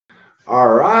All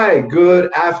right,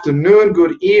 good afternoon,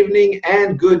 good evening,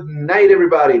 and good night,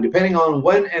 everybody, depending on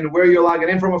when and where you're logging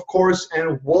in from, of course,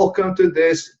 and welcome to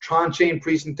this TronChain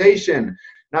presentation.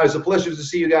 Now, it's a pleasure to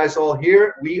see you guys all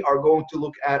here. We are going to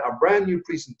look at a brand new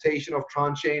presentation of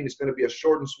TronChain. It's going to be a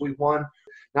short and sweet one.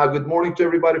 Now, good morning to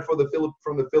everybody from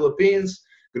the Philippines.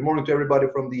 Good morning to everybody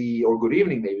or good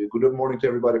evening maybe. Good morning to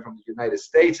everybody from the United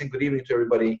States, and good evening to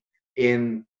everybody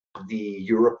in the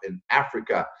Europe and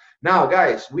Africa. Now,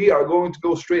 guys, we are going to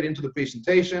go straight into the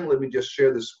presentation. Let me just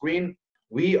share the screen.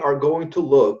 We are going to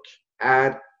look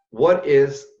at what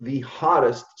is the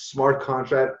hottest smart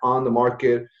contract on the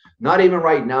market, not even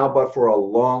right now, but for a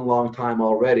long, long time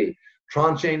already.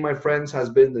 TronChain, my friends,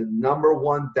 has been the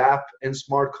 #1 DApp and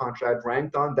smart contract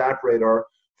ranked on DApp radar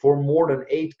for more than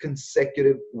 8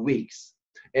 consecutive weeks.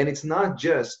 And it's not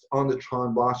just on the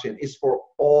Tron blockchain, it's for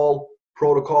all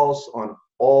protocols on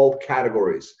all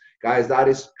categories. Guys, that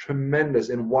is tremendous.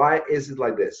 And why is it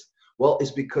like this? Well,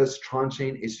 it's because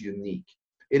TronChain is unique.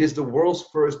 It is the world's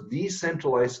first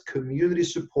decentralized community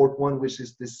support one, which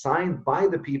is designed by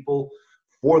the people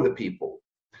for the people.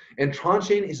 And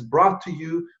TronChain is brought to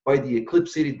you by the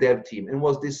Eclipcity dev team and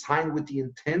was designed with the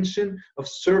intention of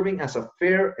serving as a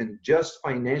fair and just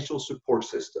financial support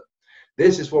system.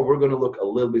 This is what we're going to look a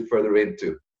little bit further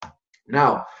into.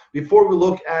 Now, before we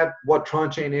look at what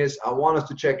TronChain is, I want us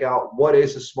to check out what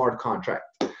is a smart contract.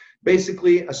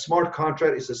 Basically, a smart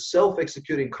contract is a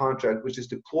self-executing contract which is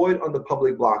deployed on the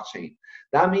public blockchain.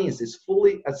 That means it's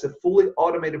a fully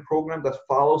automated program that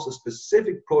follows a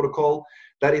specific protocol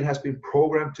that it has been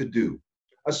programmed to do.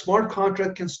 A smart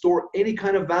contract can store any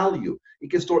kind of value. It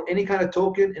can store any kind of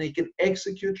token, and it can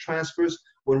execute transfers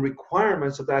when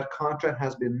requirements of that contract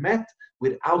has been met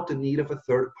without the need of a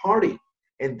third party.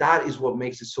 And that is what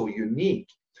makes it so unique.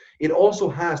 It also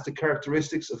has the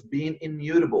characteristics of being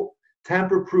immutable,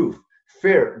 tamper-proof,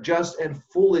 fair, just, and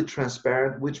fully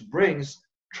transparent, which brings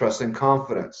trust and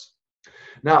confidence.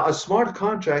 Now, a smart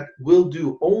contract will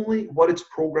do only what it's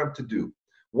programmed to do.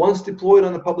 Once deployed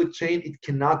on the public chain, it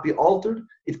cannot be altered,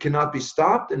 it cannot be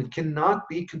stopped, and it cannot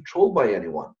be controlled by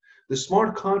anyone. The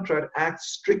smart contract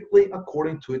acts strictly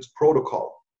according to its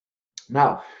protocol.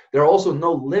 Now, there are also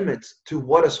no limits to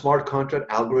what a smart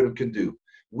contract algorithm can do.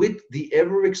 With the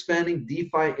ever-expanding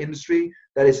DeFi industry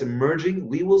that is emerging,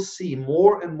 we will see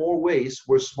more and more ways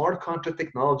where smart contract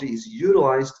technology is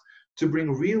utilized to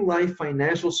bring real-life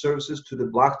financial services to the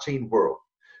blockchain world.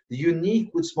 The unique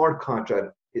with smart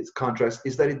contracts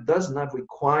is that it does not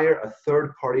require a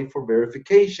third party for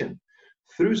verification.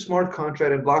 Through smart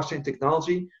contract and blockchain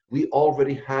technology, we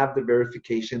already have the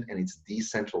verification, and it's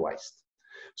decentralized.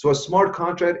 So a smart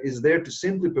contract is there to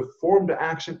simply perform the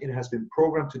action it has been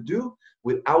programmed to do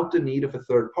without the need of a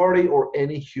third party or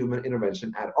any human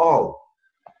intervention at all.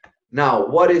 Now,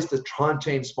 what is the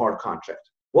TronChain smart contract?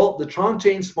 Well, the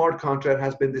TronChain smart contract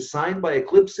has been designed by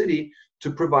Eclipcity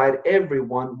to provide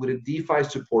everyone with a DeFi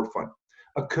support fund,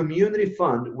 a community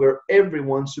fund where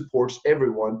everyone supports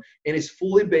everyone and is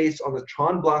fully based on the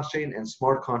Tron blockchain and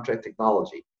smart contract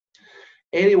technology.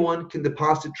 Anyone can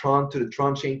deposit Tron to the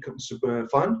TronChain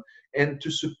fund and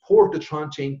to support the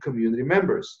TronChain community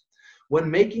members. When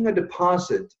making a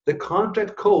deposit, the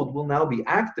contract code will now be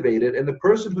activated, and the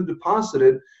person who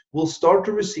deposited will start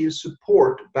to receive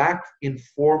support back in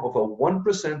form of a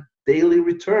 1% daily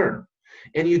return.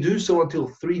 And you do so until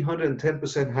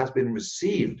 310% has been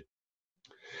received.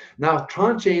 Now,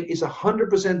 TronChain is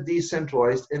 100%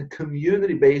 decentralized and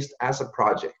community-based as a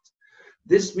project.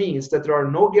 This means that there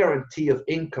are no guarantee of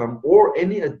income or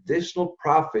any additional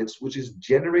profits which is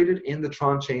generated in the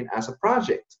TronChain as a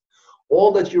project.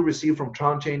 All that you receive from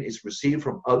TronChain is received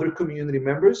from other community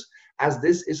members, as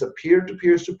this is a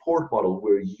peer-to-peer support model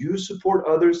where you support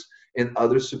others and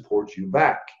others support you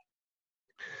back.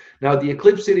 Now, the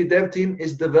Eclipcity dev team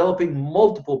is developing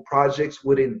multiple projects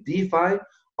within DeFi,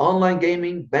 online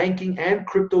gaming, banking, and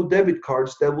crypto debit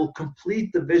cards that will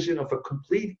complete the vision of a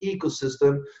complete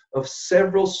ecosystem of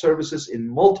several services in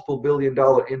multiple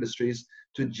billion-dollar industries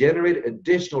to generate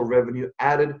additional revenue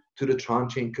added to the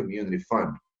TronChain community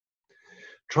fund.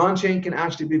 TronChain can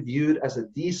actually be viewed as a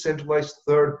decentralized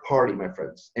third party, my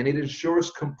friends, and it ensures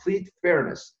complete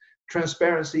fairness,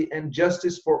 transparency, and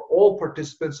justice for all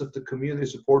participants of the community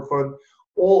support fund,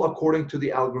 all according to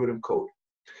the algorithm code.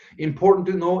 Important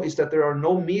to know is that there are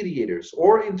no mediators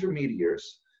or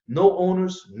intermediaries, no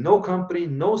owners, no company,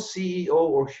 no CEO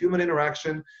or human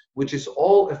interaction, which is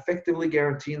all effectively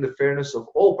guaranteeing the fairness of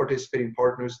all participating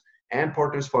partners and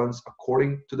partners' funds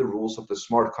according to the rules of the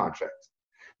smart contract.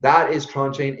 That is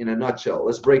TronChain in a nutshell.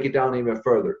 Let's break it down even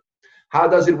further. How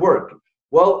does it work?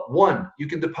 Well, one, you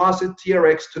can deposit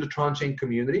TRX to the TronChain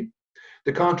community.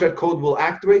 The contract code will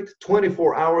activate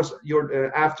 24 hours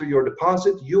after your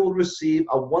deposit. You will receive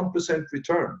a 1%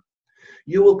 return.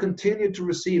 You will continue to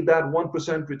receive that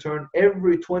 1% return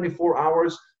every 24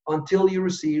 hours until you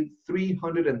receive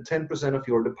 310% of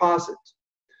your deposit.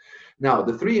 Now,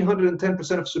 the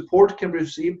 310% of support can be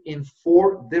received in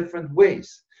 4 different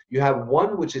ways. You have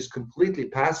 1, which is completely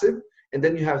passive, and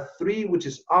then you have 3, which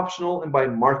is optional and by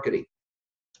marketing.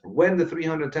 When the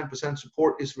 310%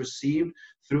 support is received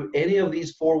through any of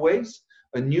these 4 ways,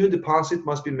 a new deposit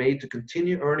must be made to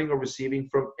continue earning or receiving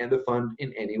from the fund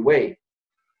in any way.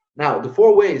 Now, the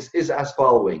 4 ways is as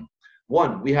following.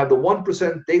 1, we have the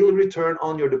 1% daily return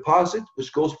on your deposit,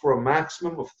 which goes for a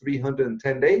maximum of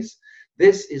 310 days.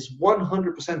 This is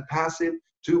 100% passive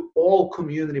to all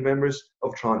community members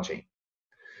of TronChain.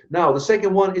 Now, the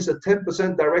second one is a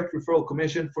 10% direct referral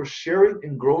commission for sharing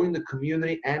and growing the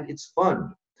community and its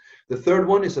fund. The third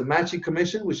one is a matching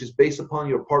commission, which is based upon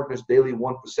your partner's daily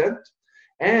 1%.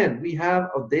 And we have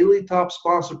a daily top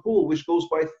sponsor pool, which goes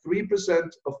by 3%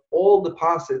 of all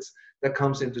deposits that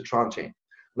comes into TronChain.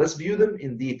 Let's view them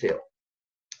in detail.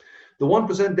 The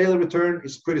 1% daily return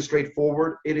is pretty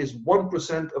straightforward. It is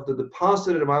 1% of the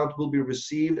deposited amount will be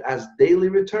received as daily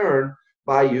return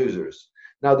by users.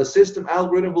 Now, the system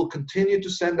algorithm will continue to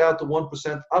send out the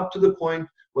 1% up to the point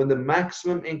when the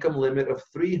maximum income limit of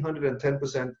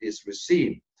 310% is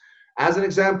received. As an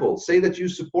example, say that you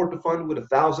support the fund with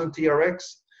 1,000 TRX.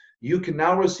 You can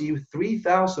now receive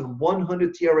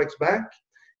 3,100 TRX back.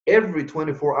 Every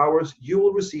 24 hours, you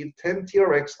will receive 10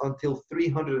 TRX until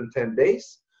 310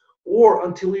 days, or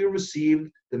until you receive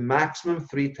the maximum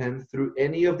 310 through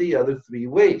any of the other 3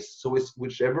 ways. So it's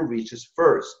whichever reaches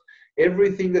first.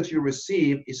 Everything that you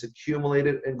receive is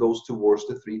accumulated and goes towards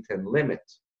the 310 limit.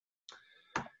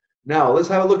 Now, let's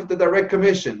have a look at the direct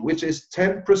commission, which is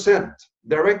 10%.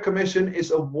 Direct commission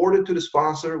is awarded to the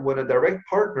sponsor when a direct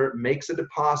partner makes a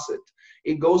deposit.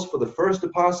 It goes for the first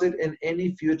deposit and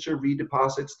any future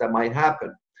redeposits that might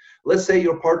happen. Let's say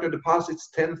your partner deposits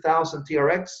 10,000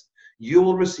 TRX. You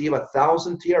will receive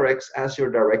 1,000 TRX as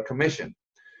your direct commission.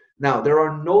 Now, there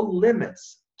are no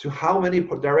limits to how many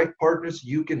direct partners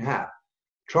you can have.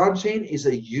 TronChain is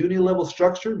a uni-level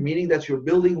structure, meaning that you're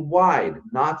building wide,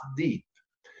 not deep.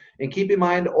 And keep in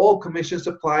mind, all commissions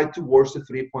apply towards the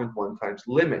 3.1 times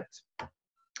limit.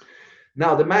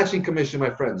 Now, the matching commission, my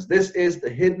friends, this is the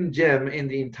hidden gem in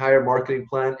the entire marketing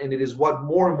plan, and it is what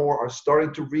more and more are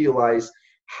starting to realize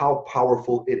how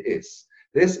powerful it is.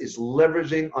 This is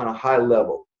leveraging on a high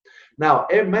level. Now,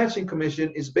 a matching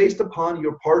commission is based upon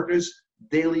your partner's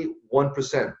daily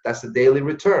 1%. That's the daily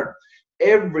return.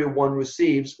 Everyone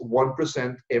receives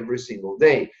 1% every single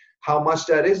day. How much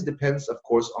that is depends, of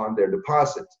course, on their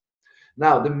deposit.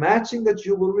 Now, the matching that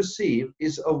you will receive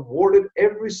is awarded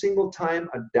every single time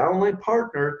a downline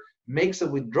partner makes a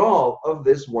withdrawal of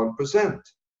this 1%.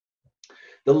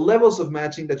 The levels of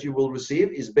matching that you will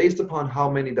receive is based upon how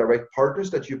many direct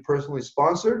partners that you personally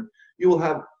sponsored. You will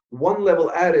have 1 level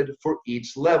added for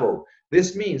each level.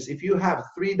 This means if you have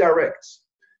 3 directs,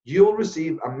 you will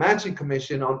receive a matching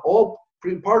commission on all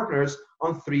partners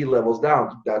on 3 levels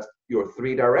down. That's your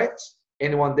 3 directs,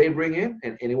 anyone they bring in,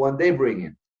 and anyone they bring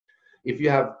in. If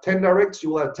you have 10 directs, you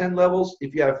will have 10 levels.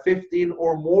 If you have 15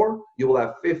 or more, you will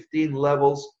have 15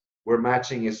 levels where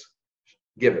matching is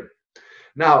given.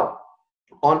 Now,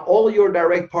 on all your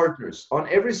direct partners, on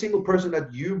every single person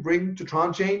that you bring to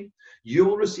TronChain, you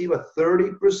will receive a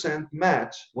 30%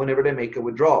 match whenever they make a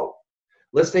withdrawal.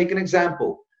 Let's take an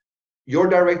example. Your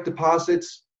direct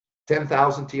deposits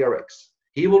 10,000 TRX.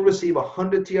 He will receive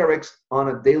 100 TRX on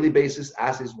a daily basis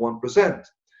as his 1%.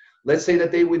 Let's say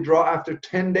that they withdraw after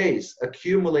 10 days,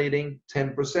 accumulating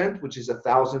 10%, which is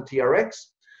 1,000 TRX.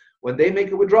 When they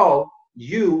make a withdrawal,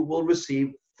 you will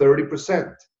receive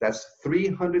 30%. That's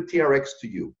 300 TRX to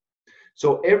you.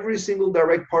 So every single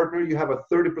direct partner, you have a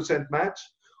 30% match.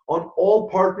 On all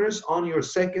partners on your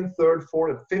 2nd, 3rd,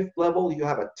 4th, and 5th level, you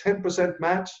have a 10%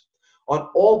 match. On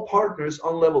all partners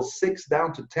on level 6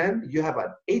 down to 10, you have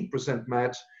an 8%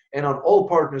 match. And on all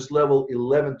partners level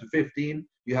 11 to 15,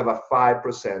 you have a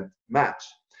 5% match.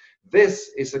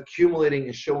 This is accumulating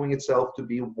and showing itself to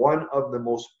be one of the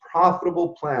most profitable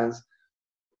plans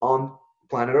on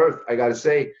planet Earth. I gotta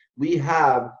say, we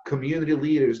have community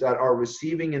leaders that are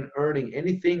receiving and earning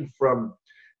anything from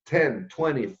 10,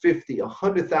 20, 50,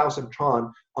 100,000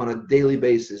 Tron on a daily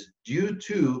basis due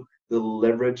to the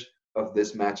leverage of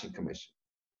this matching commission.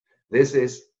 This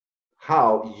is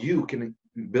how you can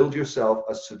build yourself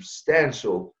a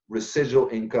substantial residual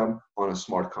income on a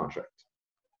smart contract.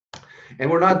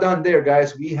 And we're not done there,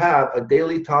 guys. We have a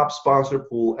daily top sponsor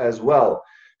pool as well.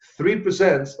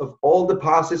 3% of all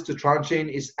deposits to TronChain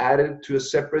is added to a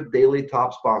separate daily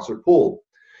top sponsor pool.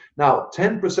 Now,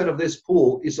 10% of this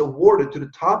pool is awarded to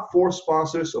the top 4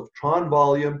 sponsors of Tron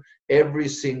volume every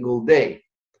single day.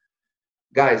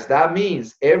 Guys, that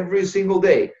means every single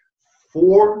day,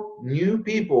 4 new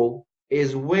people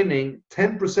is winning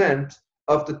 10%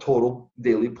 of the total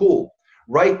daily pool.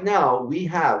 Right now, we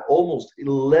have almost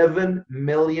 11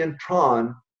 million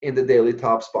Tron in the daily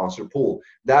top sponsor pool.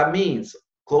 That means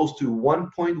close to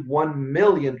 1.1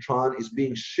 million Tron is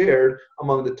being shared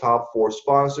among the top 4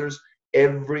 sponsors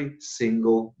every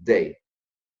single day.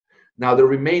 Now, the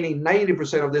remaining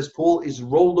 90% of this pool is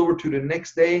rolled over to the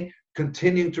next day,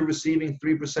 continuing to receiving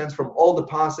 3% from all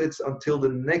deposits until the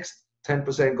next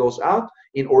 10% goes out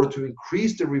in order to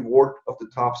increase the reward of the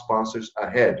top sponsors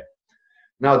ahead.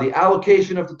 Now, the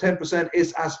allocation of the 10%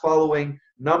 is as following.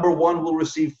 Number 1 will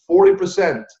receive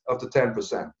 40% of the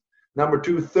 10%. Number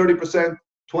 2, 30%,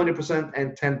 20%,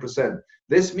 and 10%.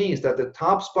 This means that the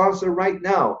top sponsor right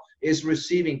now is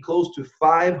receiving close to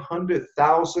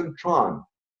 500,000 Tron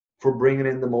for bringing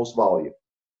in the most volume.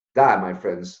 That, my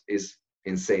friends, is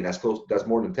insane. That's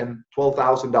more than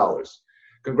 $12,000.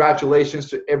 Congratulations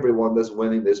to everyone that's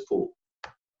winning this pool.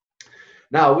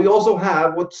 Now, we also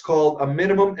have what's called a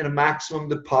minimum and a maximum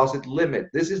deposit limit.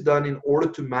 This is done in order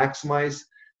to maximize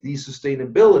the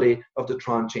sustainability of the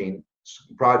TronChain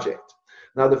project.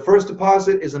 Now, the first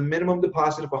deposit is a minimum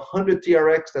deposit of 100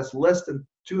 TRX. That's less than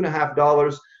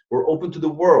 $2.50. We're open to the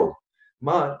world.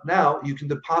 Now, you can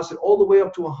deposit all the way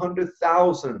up to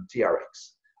 100,000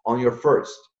 TRX on your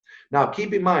first. Now,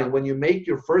 keep in mind, when you make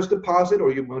your first deposit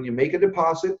or when you make a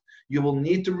deposit, you will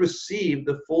need to receive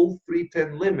the full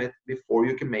 310 limit before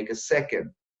you can make a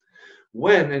second.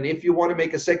 When and if you want to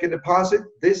make a second deposit,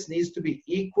 this needs to be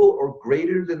equal or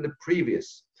greater than the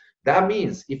previous. That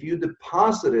means if you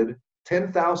deposited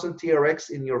 10,000 TRX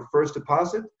in your first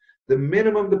deposit, the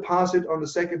minimum deposit on the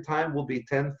second time will be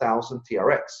 10,000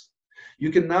 TRX.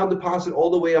 You can now deposit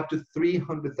all the way up to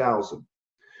 300,000.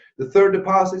 The third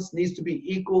deposit needs to be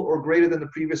equal or greater than the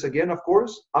previous again, of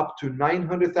course, up to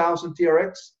 900,000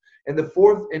 TRX. And the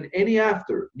fourth and any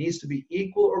after needs to be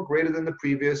equal or greater than the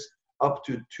previous, up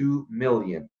to 2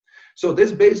 million. So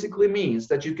this basically means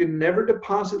that you can never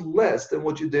deposit less than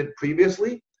what you did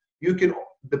previously. You can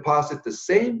deposit the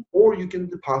same, or you can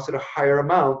deposit a higher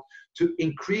amount to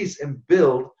increase and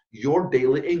build your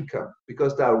daily income.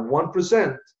 Because that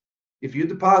 1%, if you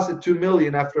deposit 2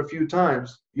 million after a few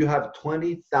times, you have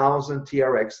 20,000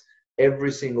 TRX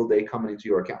every single day coming into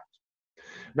your account.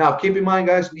 Now, keep in mind,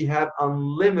 guys, we have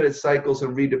unlimited cycles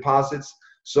and redeposits.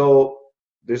 So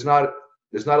there's not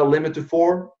a limit to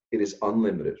 4. It is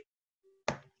unlimited.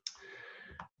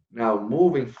 Now,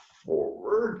 moving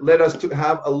forward, let us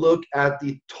have a look at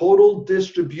the total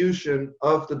distribution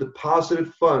of the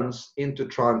deposited funds into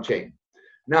TronChain.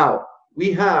 Now,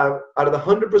 we have, out of the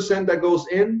 100% that goes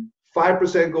in,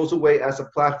 5% goes away as a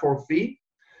platform fee,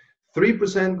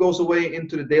 3% goes away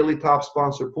into the daily top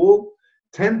sponsor pool,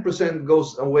 10%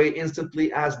 goes away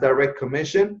instantly as direct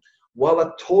commission, while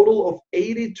a total of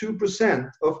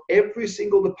 82% of every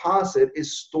single deposit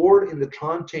is stored in the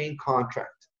TronChain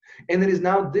contract. And it is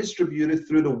now distributed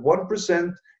through the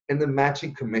 1% and the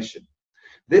matching commission.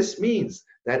 This means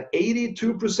that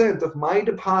 82% of my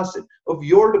deposit, of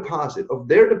your deposit, of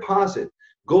their deposit,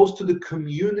 goes to the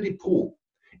community pool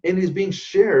and is being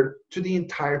shared to the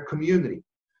entire community.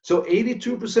 So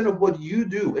 82% of what you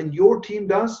do and your team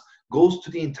does goes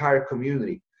to the entire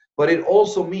community. But it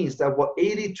also means that what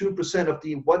 82% of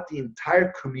what the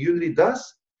entire community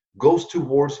does goes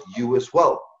towards you as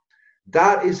well.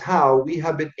 That is how we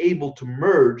have been able to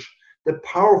merge the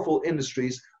powerful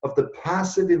industries of the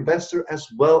passive investor as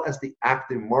well as the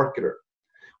active marketer.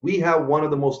 We have one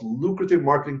of the most lucrative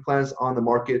marketing plans on the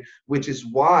market, which is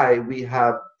why we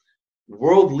have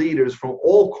world leaders from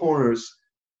all corners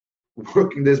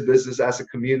working this business as a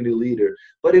community leader.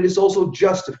 But it is also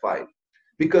justified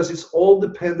because it's all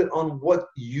dependent on what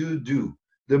you do.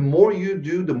 The more you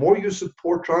do, the more you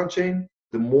support TronChain,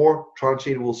 the more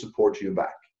TronChain will support you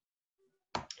back.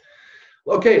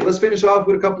 Okay, let's finish off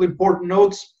with a couple important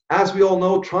notes. As we all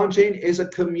know, TronChain is a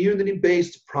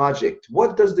community-based project.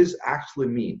 What does this actually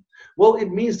mean? Well,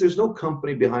 it means there's no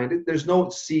company behind it. There's no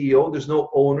CEO. There's no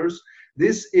owners.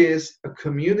 This is a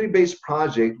community-based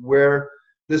project where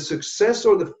the success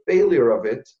or the failure of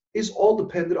it is all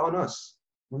dependent on us.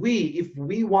 If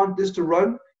we want this to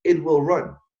run, it will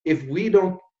run. If we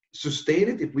don't sustain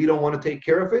it, if we don't want to take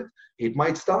care of it, it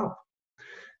might stop.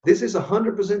 This is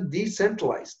 100%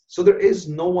 decentralized, so there is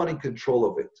no one in control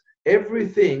of it.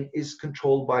 Everything is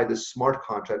controlled by the smart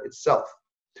contract itself.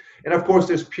 And of course,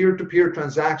 there's peer-to-peer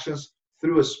transactions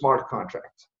through a smart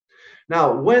contract.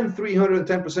 Now, when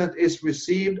 310% is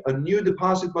received, a new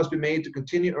deposit must be made to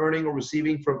continue earning or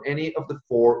receiving from any of the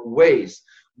 4 ways.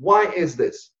 Why is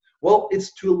this? Well,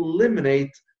 it's to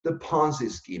eliminate the Ponzi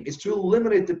scheme. It's to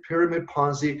eliminate the pyramid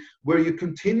Ponzi where you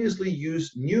continuously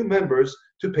use new members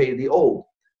to pay the old.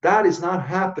 That is not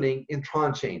happening in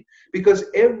TronChain because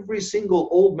every single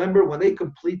old member, when they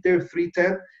complete their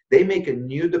 310, they make a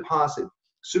new deposit,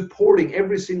 supporting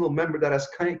every single member that has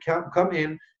come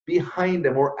in behind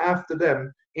them or after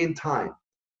them in time.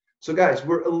 So guys,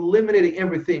 we're eliminating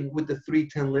everything with the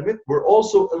 310 limit. We're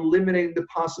also eliminating the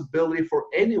possibility for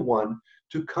anyone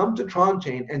to come to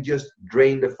TronChain and just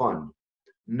drain the fund.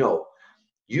 No,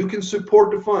 you can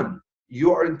support the fund.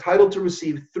 You are entitled to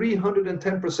receive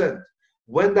 310%.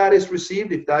 When that is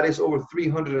received, if that is over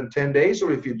 310 days,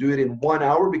 or if you do it in 1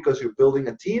 hour because you're building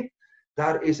a team,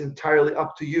 that is entirely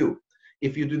up to you.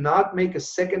 If you do not make a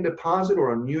second deposit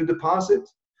or a new deposit,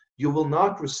 you will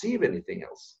not receive anything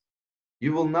else.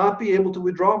 You will not be able to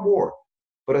withdraw more.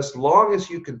 But as long as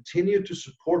you continue to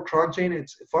support TronChain and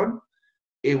its fund,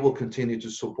 it will continue to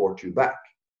support you back.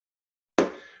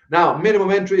 Now, minimum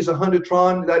entry is 100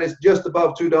 Tron. That is just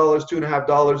above $2,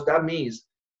 $2.50. That means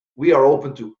we are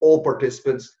open to all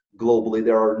participants globally.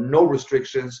 There are no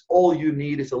restrictions. All you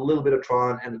need is a little bit of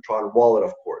Tron and the Tron wallet,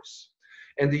 of course.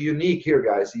 And the unique here,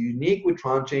 guys, the unique with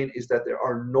TronChain is that there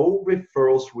are no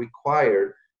referrals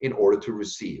required in order to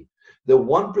receive. The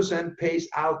 1% pays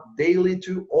out daily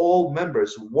to all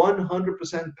members,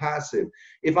 100% passive.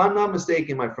 If I'm not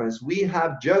mistaken, my friends, we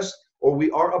have just, or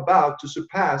we are about to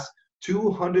surpass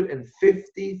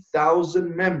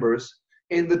 250,000 members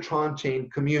in the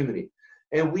TronChain community.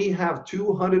 And we have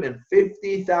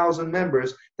 250,000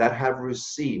 members that have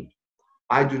received.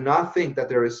 I do not think that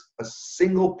there is a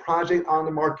single project on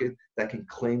the market that can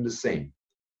claim the same.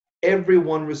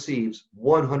 Everyone receives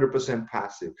 100%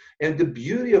 passive. And the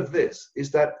beauty of this is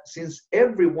that since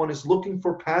everyone is looking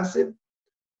for passive,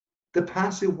 the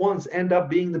passive ones end up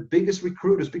being the biggest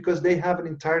recruiters because they have an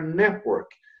entire network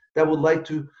that would like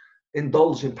to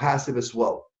indulge in passive as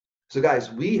well. So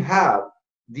guys, we have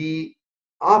the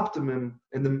optimum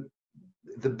and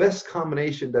the best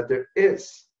combination that there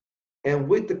is. And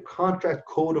with the contract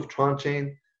code of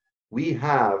TronChain, we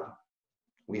have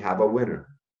a winner.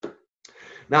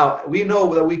 Now, we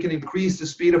know that we can increase the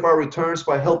speed of our returns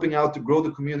by helping out to grow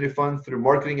the community fund through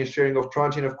marketing and sharing of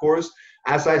TronChain, of course.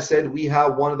 As I said, we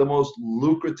have one of the most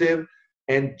lucrative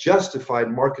and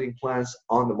justified marketing plans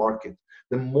on the market.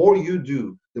 The more you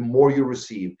do, the more you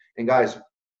receive. And guys,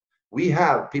 we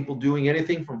have people doing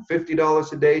anything from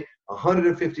 $50 a day,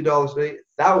 $150 a day,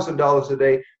 $1,000 a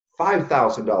day,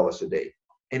 $5,000 a day.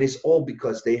 And it's all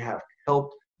because they have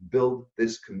helped build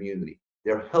this community.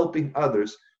 They're helping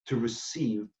others to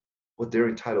receive what they're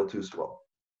entitled to as well.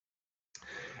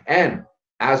 And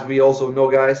as we also know,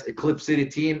 guys,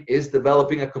 Eclipcity team is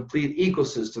developing a complete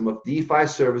ecosystem of DeFi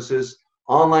services,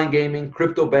 online gaming,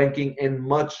 crypto banking, and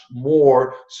much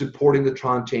more supporting the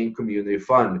TronChain community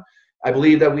fund. I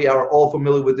believe that we are all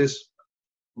familiar with this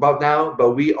about now,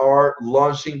 but we are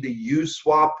launching the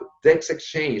Uswap DEX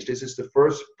exchange. This is the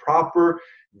first proper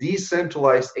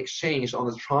decentralized exchange on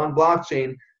the Tron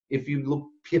blockchain if you look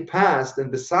past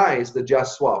and besides the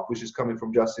Just Swap, which is coming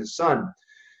from Justin's son.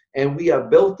 And we have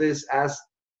built this as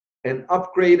an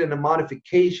upgrade and a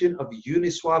modification of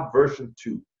Uniswap version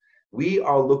 2. We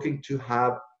are looking to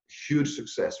have huge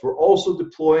success. We're also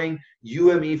deploying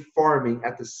UME farming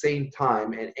at the same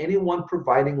time, and anyone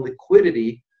providing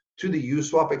liquidity to the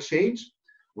Uswap exchange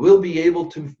will be able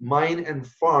to mine and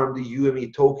farm the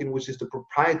UME token, which is the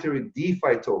proprietary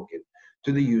DeFi token,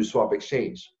 to the Uswap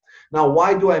exchange. Now,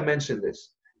 why do I mention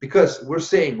this? Because we're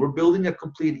saying we're building a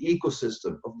complete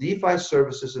ecosystem of DeFi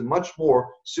services and much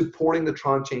more supporting the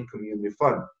TronChain community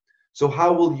fund. So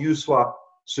how will Uswap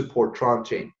support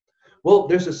TronChain? Well,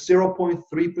 there's a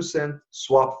 0.3%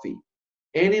 swap fee.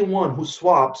 Anyone who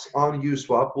swaps on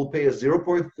Uswap will pay a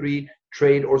 0.3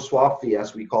 trade or swap fee,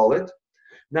 as we call it.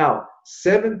 Now,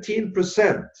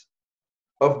 17%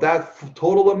 of that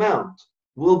total amount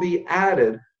will be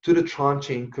added to the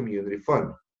TronChain community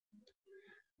fund.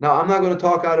 Now, I'm not going to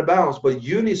talk out of bounds, but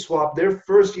Uniswap, their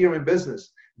first year in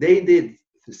business, they did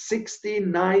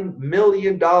 $69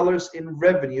 million in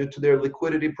revenue to their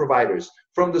liquidity providers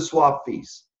from the swap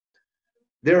fees.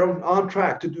 They're on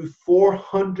track to do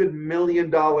 $400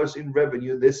 million in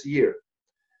revenue this year.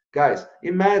 Guys,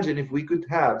 imagine if we could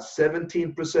have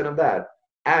 17% of that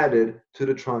added to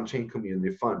the TronChain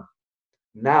community fund.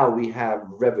 Now we have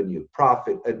revenue,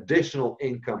 profit, additional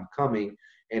income coming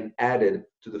and added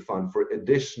to the fund for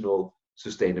additional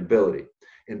sustainability.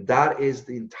 And that is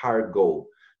the entire goal,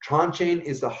 TronChain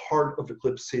is the heart of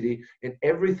Eclipcity, and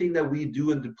everything that we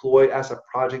do and deploy as a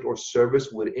project or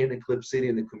service within Eclipcity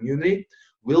and the community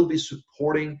will be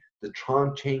supporting the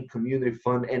TronChain Community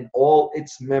Fund and all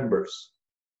its members.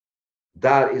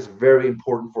 That is very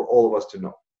important for all of us to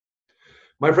know.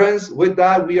 My friends, with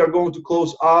that, we are going to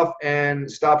close off and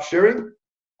stop sharing.